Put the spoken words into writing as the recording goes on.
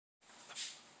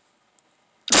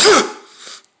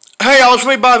y'all, it's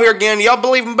me Bob here again. Y'all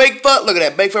believe in Bigfoot? Look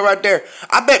at that Bigfoot right there.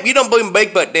 I bet you don't believe in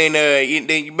Bigfoot, then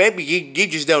maybe you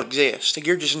just don't exist.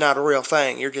 You're just not a real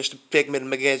thing. You're just a figment of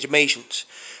my imaginations.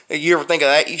 You ever think of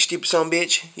that, you stupid son of a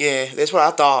bitch? Yeah, that's what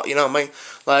I thought, you know what I mean?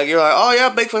 Like, you're like, oh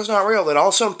yeah, Bigfoot's not real. Then all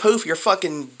of a sudden, poof, you're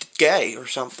fucking gay or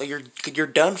something. You're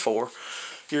done for.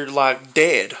 You're like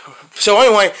dead. So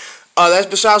anyway, that's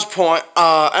besides the point.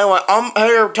 Anyway, I'm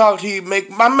here talking to you.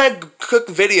 I made a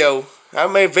cooking video. I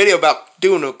made a video about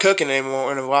doing no cooking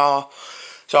anymore in a while.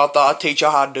 So I thought I'd teach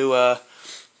y'all how to do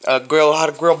how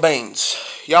to grill beans.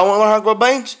 Y'all want to learn how to grill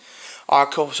beans?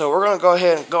 Alright, cool. So we're gonna go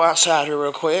ahead and go outside here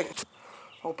real quick.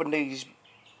 Open these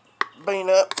bean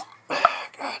up.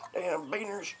 God damn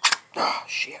beaners. Oh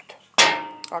shit.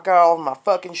 I got all of my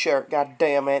fucking shirt. God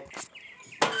damn it.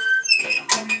 There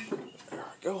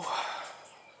we go.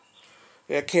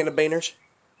 Yeah, can of beaners.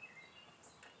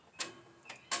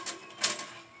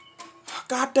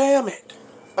 God damn it.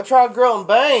 I tried grilling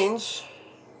beans.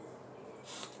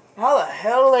 How the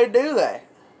hell do they do that?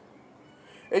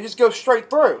 It just goes straight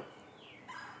through.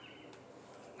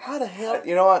 How the hell?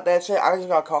 You know what? That's it. I just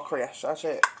gotta call Chris. That's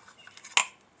it.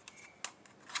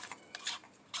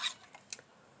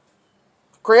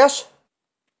 Chris?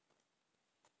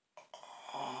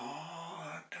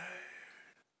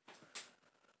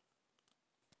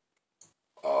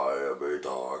 I am a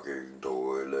talking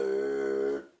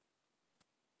toilet.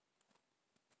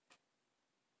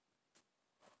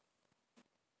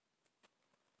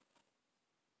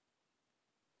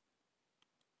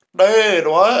 Dude,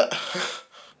 what?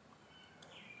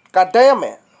 God damn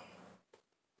it.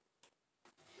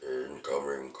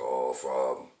 Incoming call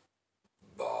from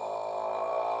Bob.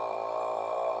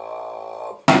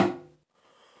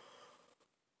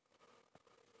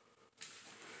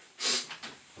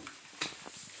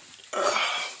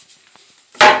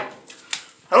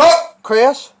 Hello?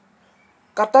 Chris?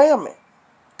 God damn it.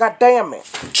 God damn it.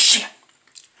 Shit.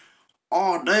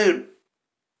 Oh, dude.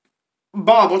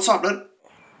 Bob, what's up, dude?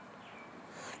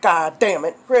 God damn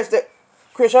it. Chris,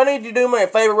 I need you to do me a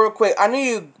favor real quick. I need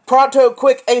you pronto,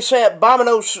 quick, ASAP, bombing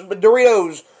those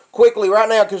Doritos quickly right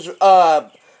now, because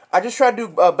I just tried to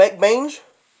do baked beans.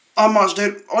 How much,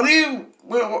 dude? What are you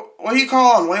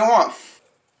calling? What do you want?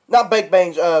 Not baked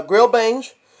beans, grilled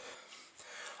beans.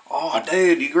 Oh,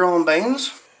 dude, you grilling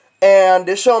beans? And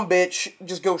this son bitch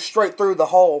just goes straight through the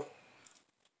hole.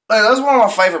 Hey, that's one of my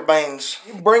favorite beans.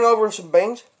 You bring over some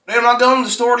beans? Dude, I'm not going to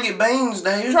the store to get beans,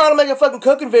 dude. You're trying to make a fucking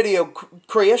cooking video,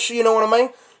 Chris, you know what I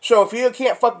mean? So if you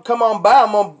can't fucking come on by,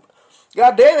 I'm gonna...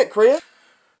 God damn it, Chris.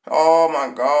 Oh my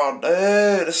god,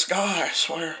 dude, this guy, I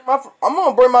swear. I'm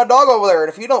gonna bring my dog over there,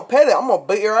 and if you don't pet it, I'm gonna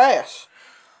beat your ass.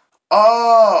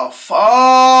 Oh, fuck.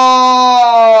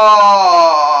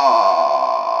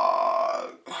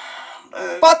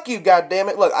 Dude. Fuck you,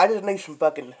 goddammit. Look, I just need some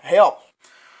fucking help.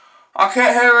 I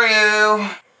can't hear you.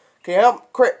 Can you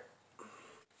help? Chris?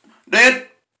 Dude?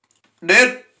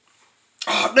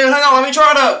 Oh, dude, hang on, let me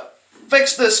try to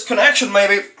fix this connection,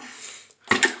 maybe.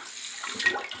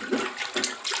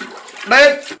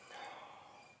 Dude?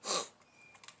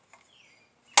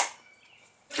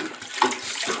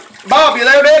 Bob, you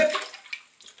there, dude?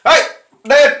 Hey,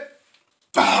 dude!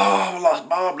 Oh, I lost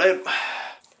Bob, dude.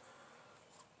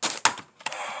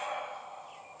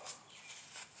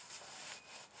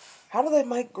 How do they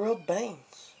make grilled beans?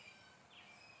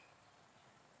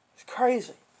 It's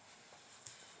crazy.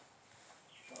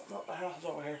 Oh, no, the house is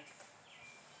over here.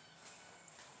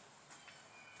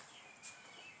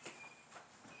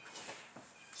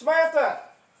 Samantha!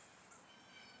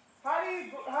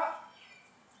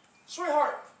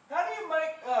 Sweetheart, how do you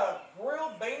make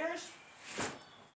grilled beaners?